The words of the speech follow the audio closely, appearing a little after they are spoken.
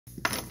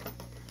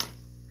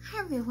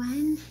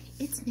everyone,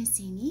 it's Miss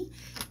Amy,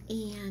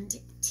 and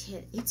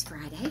it's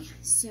Friday.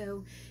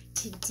 So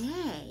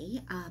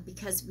today,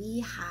 because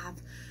we have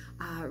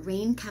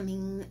rain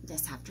coming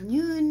this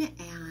afternoon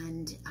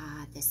and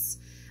this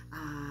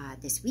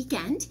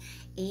weekend,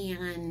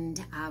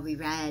 and we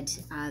read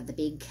the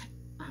big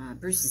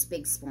Bruce's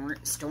Big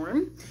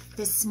Storm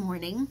this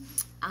morning,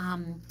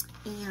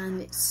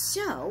 and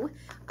so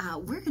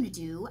we're going to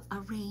do a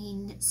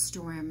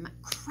rainstorm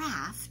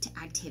craft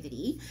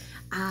activity,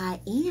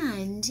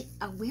 and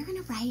we're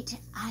going to write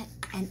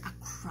an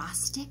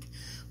acrostic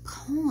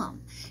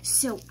poem.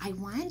 So I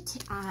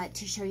want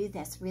to show you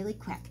this really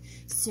quick.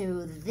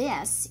 So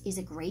this is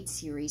a great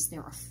series.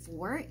 There are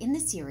 4 in the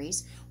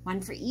series,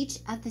 1 for each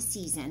of the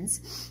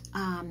seasons,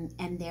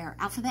 and they're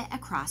alphabet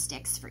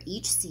acrostics for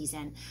each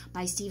season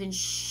by Stephen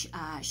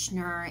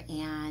Schnurr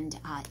and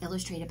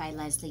illustrated by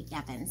Leslie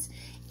Evans.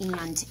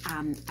 And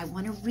I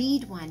want to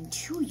read one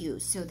to you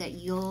so that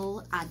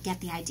you'll get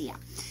the idea.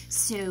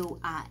 So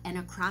an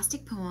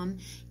acrostic poem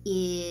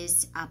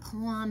is a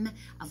poem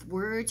of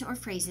words or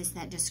phrases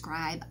that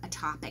describe a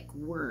topic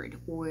word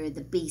or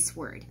the base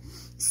word.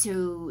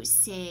 So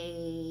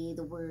say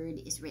the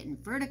word is written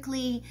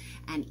vertically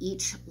and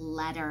each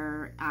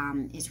letter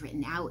is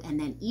written out, and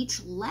then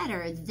each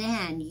letter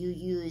then you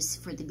use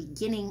for the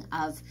beginning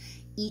of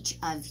each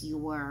of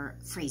your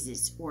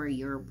phrases or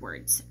your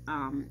words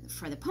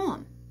for the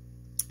poem,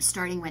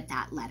 starting with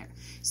that letter.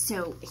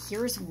 So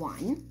here's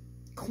one,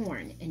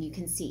 corn, and you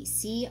can see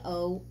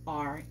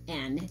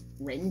C-O-R-N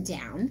written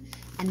down,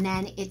 and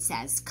then it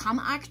says, come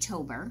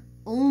October,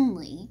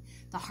 only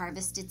the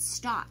harvested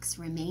stalks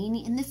remain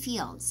in the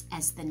fields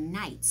as the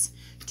nights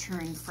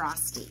turn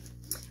frosty.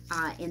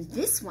 And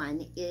this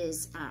one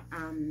is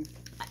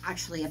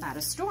actually about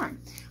a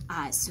storm.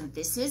 So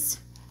this is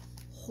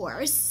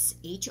horse,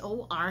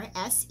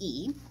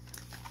 H-O-R-S-E,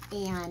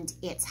 and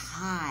it's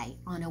high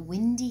on a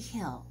windy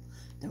hill.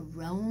 The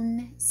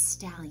roan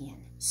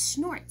stallion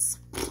snorts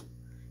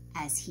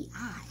as he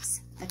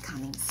eyes the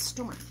coming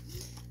storm.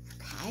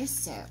 Okay,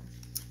 so,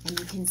 and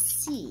you can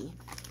see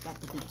that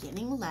the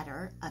beginning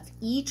letter of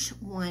each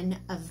one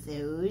of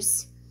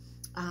those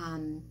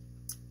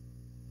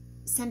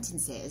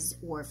sentences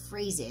or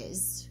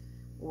phrases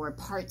or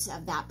parts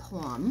of that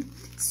poem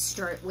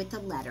start with the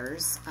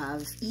letters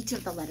of each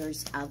of the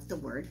letters of the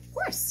word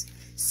horse.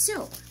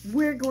 So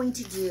we're going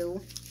to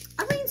do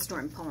a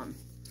rainstorm poem,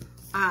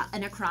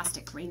 an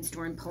acrostic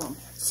rainstorm poem.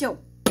 So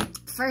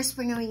first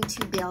we're going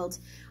to build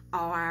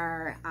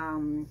our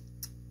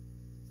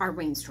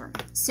rainstorm.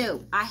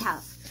 So I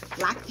have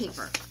black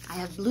paper. I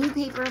have blue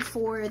paper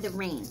for the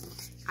rain.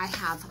 I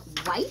have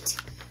white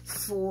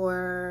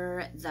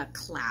for the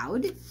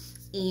cloud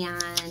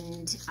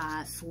and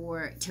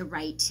to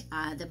write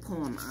the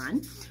poem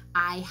on.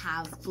 I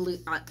have blue,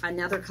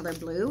 another color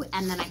blue,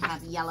 and then I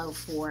have yellow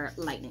for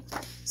lightning.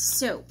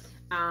 So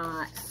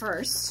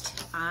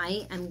first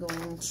I'm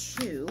going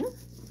to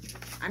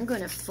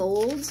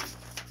fold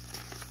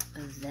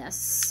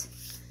this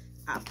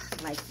up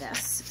like this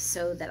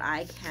so that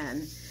I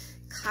can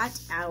cut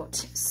out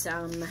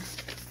some,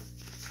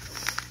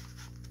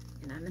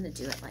 and I'm going to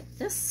do it like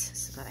this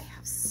so that I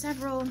have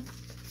several,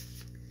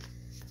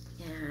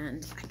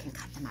 and I can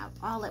cut them out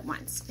all at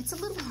once. It's a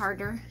little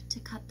harder to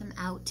cut them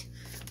out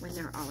when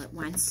they're all at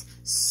once.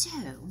 So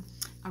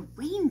a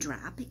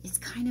raindrop is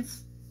kind of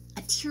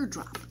a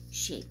teardrop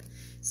shape.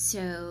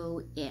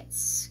 So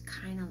it's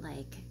kind of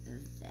like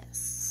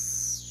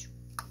this.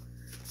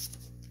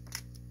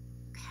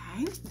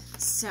 Okay,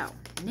 so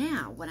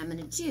now what I'm going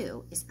to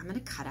do is I'm going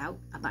to cut out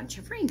a bunch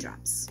of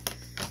raindrops,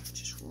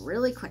 just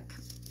really quick.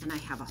 And I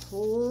have a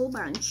whole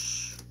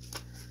bunch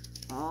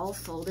all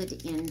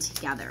folded in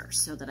together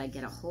so that I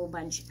get a whole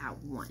bunch at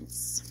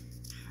once.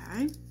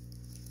 Okay,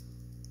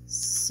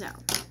 so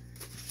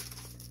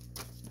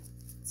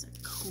it's a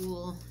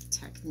cool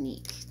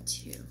technique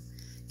to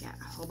get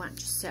a whole bunch.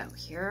 So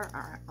here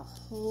are a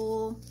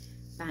whole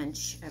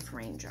bunch of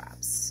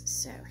raindrops.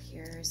 So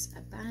here's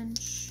a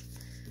bunch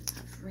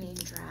of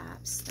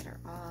raindrops that are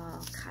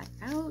all cut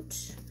out.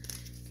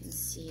 You can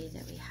see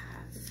that we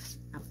have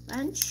a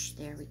bunch.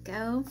 There we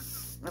go.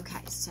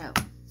 Okay, so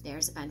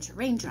there's a bunch of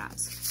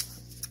raindrops.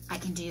 I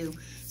can do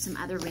some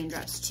other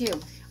raindrops too.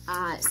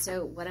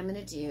 So what I'm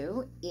going to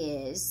do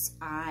is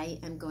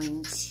I'm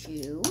going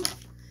to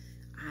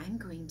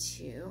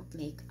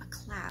make a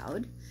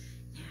cloud,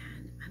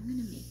 and I'm going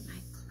to make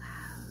my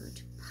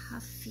cloud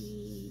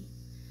puffy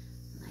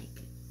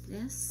like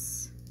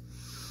this,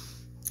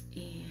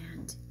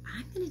 and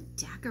I'm going to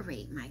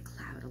decorate my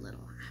cloud a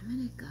little. I'm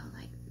going to go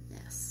like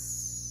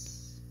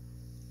this.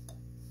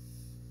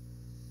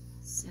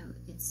 So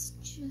it's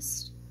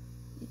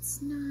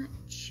not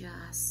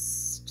just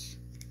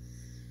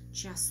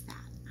that.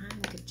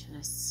 I'm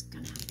just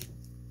gonna,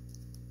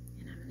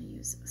 and I'm gonna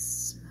use a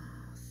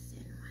small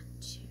thin one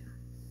too,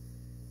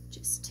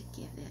 just to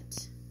give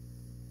it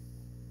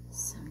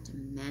some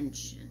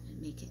dimension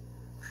and make it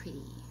pretty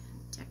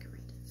and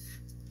decorative.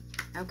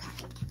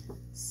 Okay,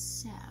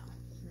 so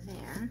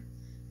there,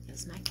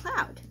 is my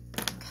cloud.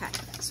 Okay,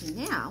 so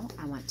now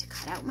I want to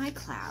cut out my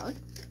cloud,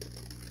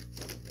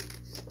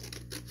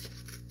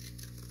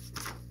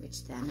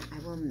 which then I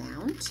will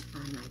mount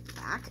on my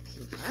black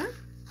paper.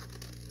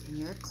 And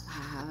your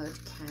cloud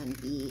can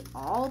be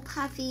all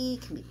puffy,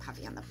 can be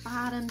puffy on the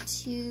bottom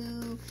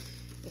too.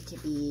 It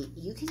could be,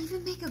 you can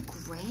even make a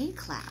gray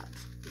cloud,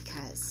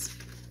 because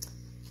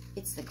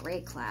it's the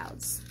gray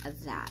clouds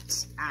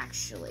that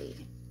actually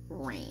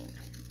rain,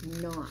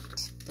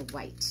 not the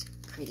white,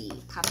 pretty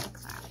puffy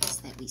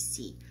clouds that we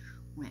see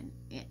when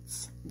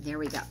it's, there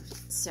we go.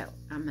 So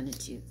I'm gonna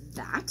do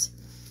that.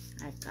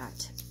 I've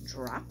got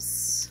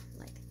drops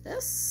like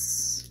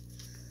this.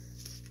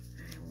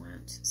 I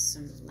want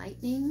some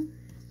lightning,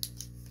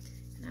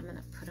 and I'm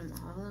gonna put them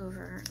all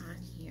over on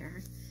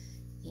here.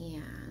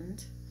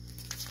 And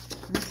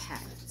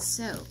okay,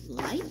 so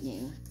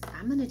lightning,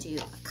 I'm gonna do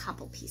a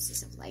couple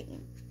pieces of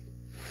lightning.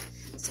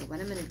 So what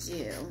I'm gonna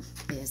do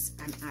is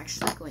I'm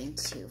actually going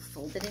to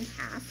fold it in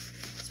half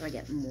so I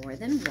get more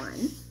than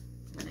one.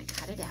 When I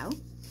cut it out,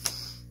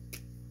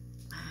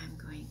 I'm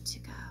going to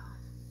go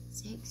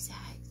zigzag,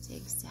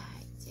 zigzag,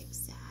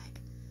 zigzag,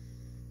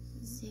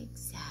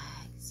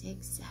 zigzag,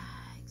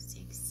 zigzag,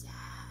 zigzag,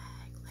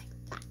 like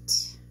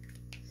that.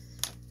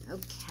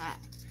 Okay,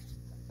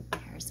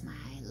 there's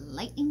my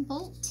lightning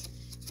bolt.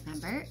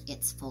 Remember,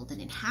 it's folded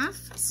in half,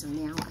 so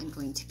now I'm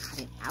going to cut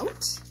it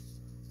out.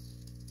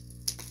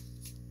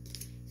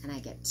 And I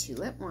get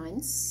two at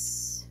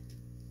once.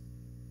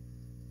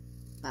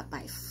 But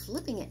by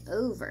flipping it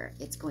over,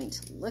 it's going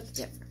to look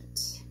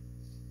different.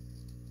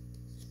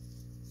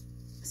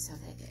 So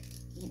that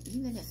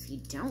even if you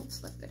don't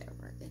flip it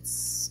over, it's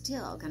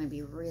still going to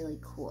be really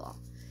cool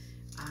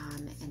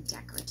and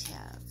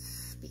decorative,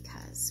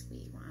 because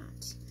we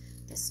want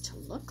this to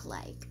look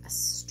like a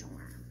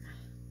storm.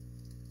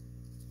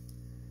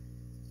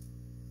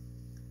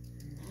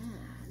 And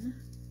then,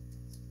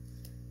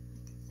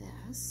 like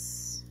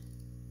this.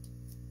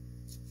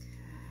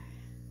 Okay,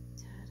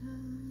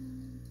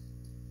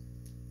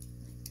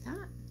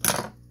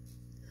 ta-da.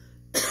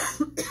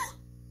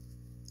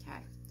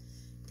 Okay,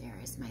 there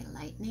is my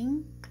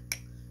lightning,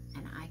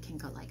 and I can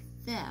go like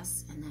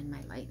this, and then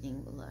my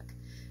lightning will look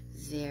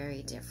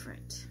very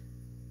different.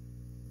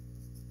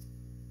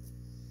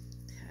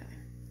 Okay,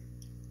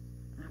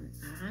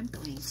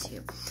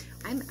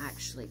 I'm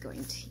actually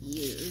going to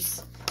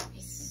use, I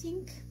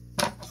think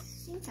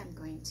I'm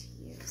going to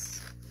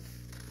use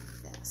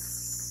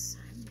this.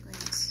 I'm going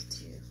to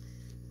do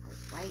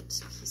a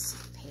white piece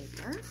of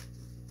paper.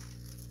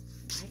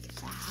 Like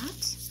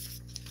that.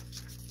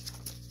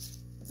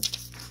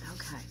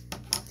 Okay,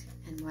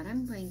 and what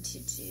I'm going to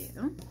do,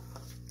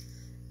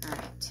 all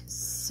right,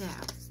 so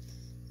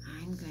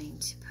I'm going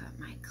to put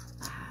my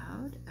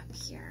cloud up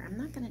here. I'm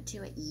not going to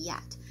do it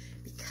yet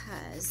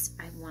because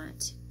I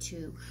want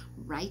to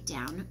write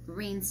down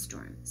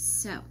Rainstorm.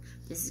 So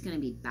this is going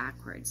to be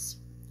backwards.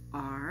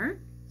 R,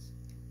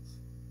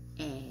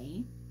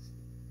 A,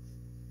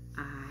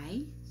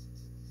 I,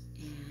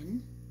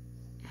 N,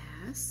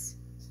 S,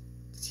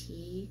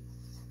 T,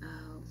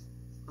 O,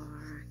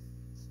 R,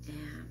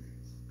 M.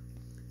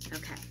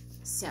 Okay,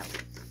 so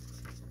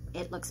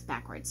it looks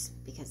backwards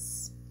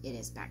because it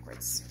is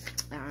backwards,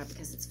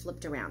 because it's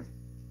flipped around.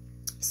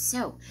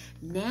 So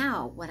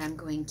now what I'm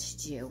going to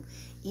do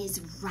is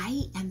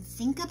write and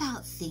think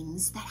about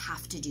things that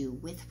have to do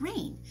with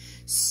rain.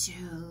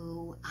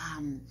 So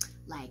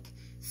like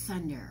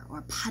thunder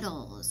or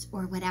puddles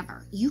or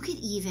whatever. You could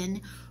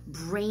even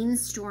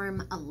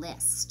brainstorm a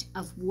list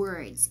of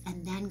words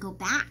and then go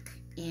back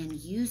and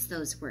use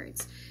those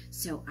words.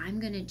 So I'm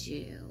going to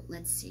do,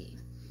 let's see,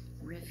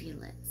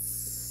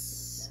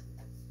 rivulets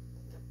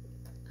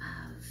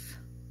of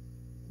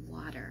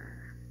water.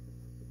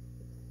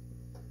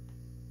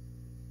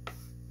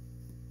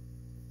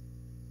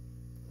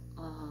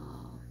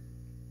 All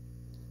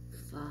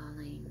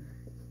falling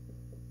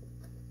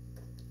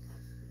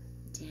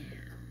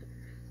down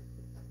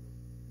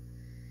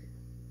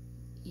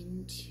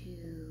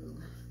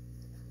into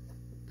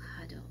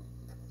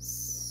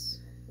puddles.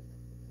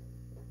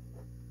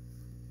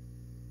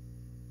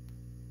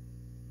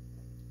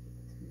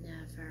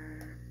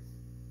 Never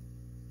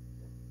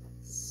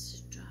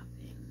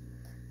stopping.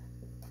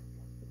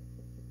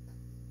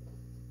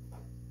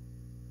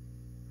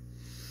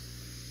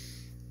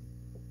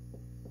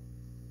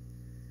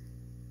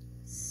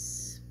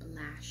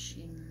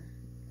 Splashing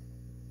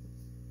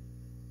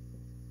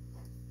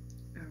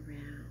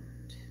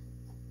around.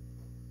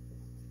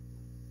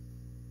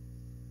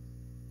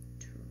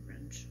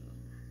 Torrential.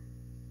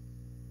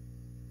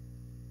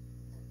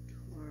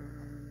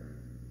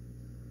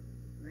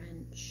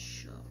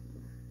 Torrential.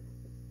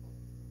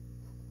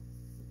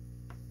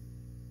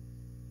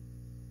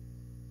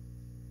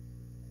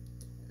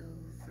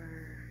 Over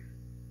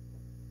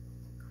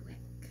quick.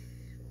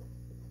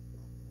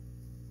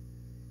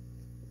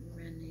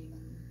 Running.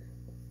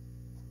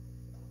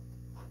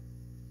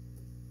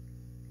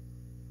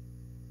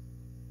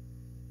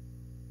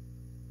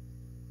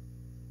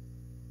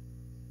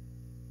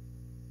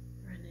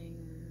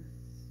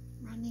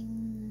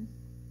 Running.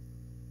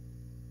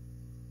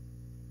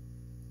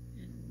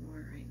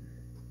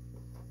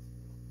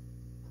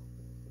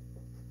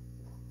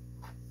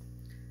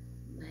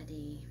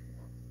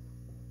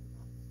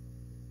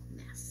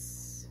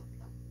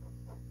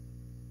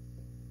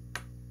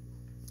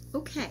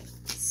 Okay,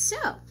 so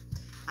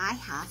I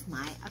have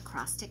my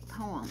acrostic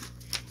poem,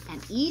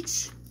 and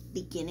each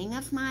beginning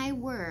of my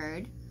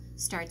word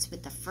starts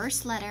with the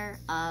first letter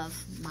of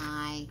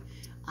my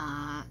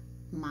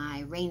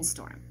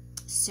rainstorm.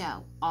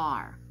 So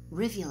R,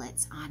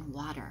 rivulets on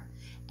water.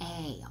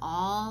 A,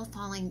 all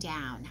falling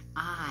down.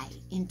 I,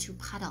 into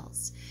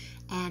puddles.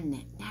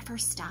 N, never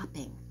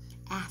stopping.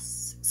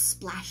 S,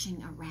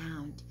 splashing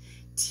around.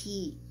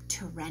 T,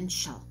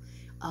 torrential.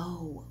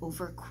 O,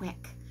 over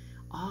quick.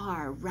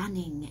 R,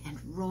 running and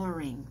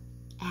roaring.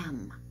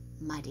 M,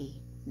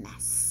 muddy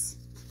mess.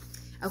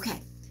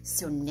 Okay,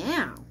 so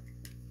now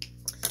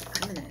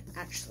I'm gonna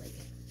actually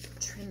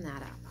trim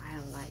that up. I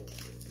like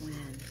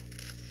when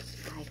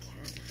I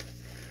can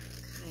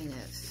kind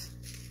of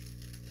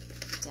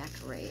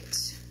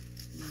decorate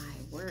my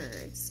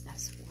words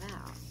as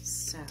well.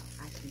 So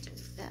I can do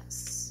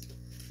this.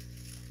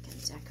 I can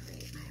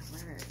decorate my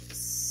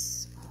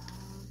words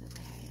all the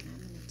way. And I'm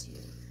going to do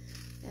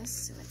this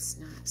so it's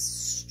not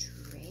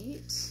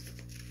straight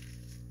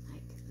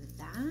like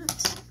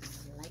that.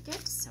 I like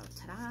it. So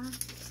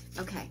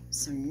ta-da. Okay,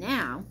 so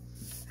now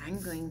I'm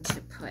going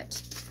to put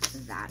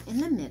that in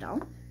the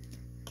middle.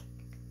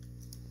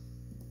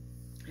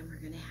 And we're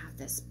going to have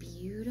this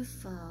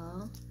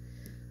beautiful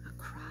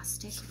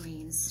acrostic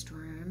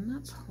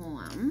rainstorm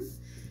poem,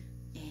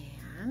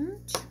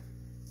 and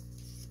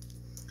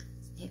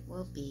it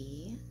will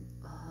be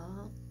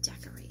all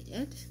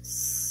decorated.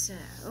 So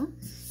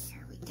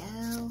here we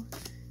go.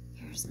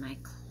 Here's my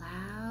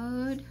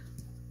cloud.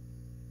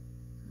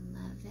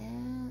 Love it.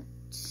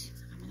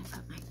 I'm going to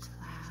put my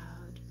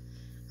cloud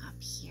up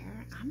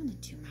here. I'm going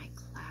to do my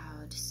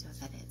cloud so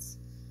that it's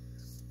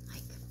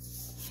like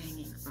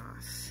hanging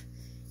off.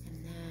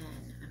 And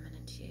then I'm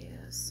going to do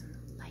some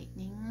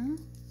lightning,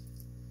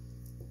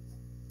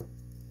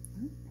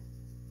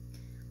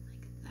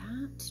 like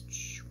that.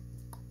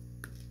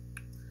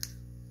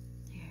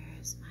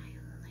 There's my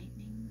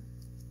lightning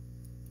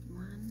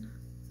one,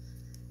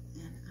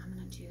 and I'm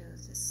going to do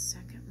the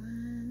second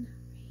one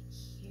right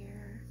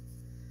here.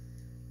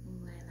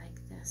 Ooh, I like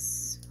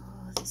this.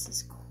 Oh, this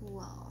is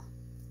cool.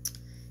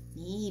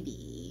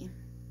 Maybe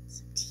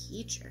some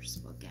teachers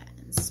will get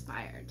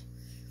inspired.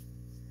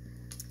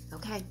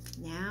 Okay,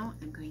 now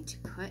I'm going to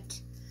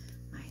put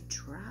my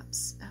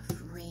drops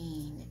of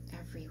rain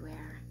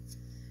everywhere,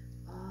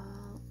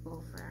 all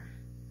over,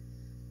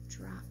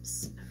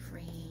 drops of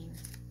rain,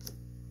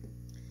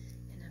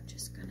 and I'm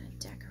just going to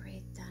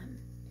decorate them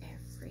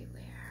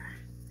everywhere.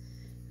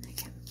 And I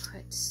can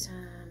put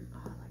some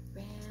all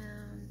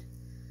around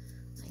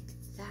like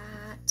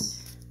that,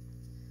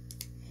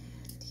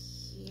 and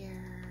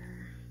here.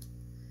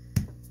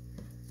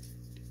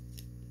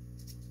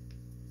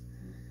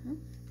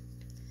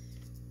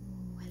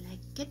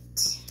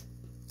 It.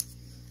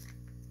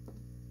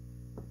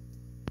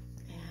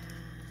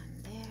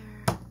 And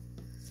there,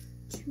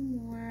 two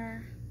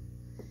more.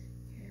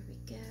 Here we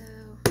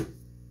go.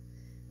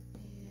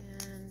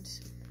 And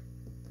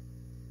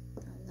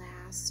the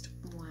last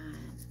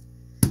one.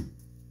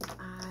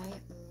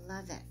 I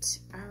love it.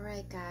 All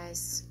right,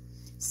 guys.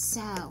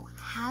 So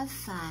have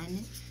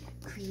fun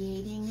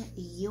creating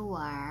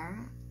your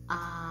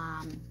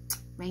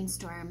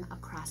rainstorm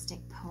acrostic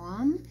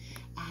poem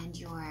and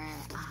your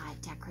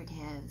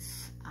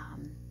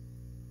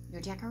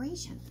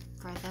decoration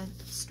for the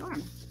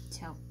storm.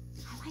 So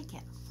I like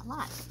it a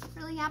lot.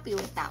 Really happy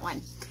with that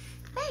one.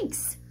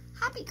 Thanks.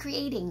 Happy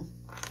creating.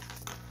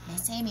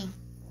 Miss Amy.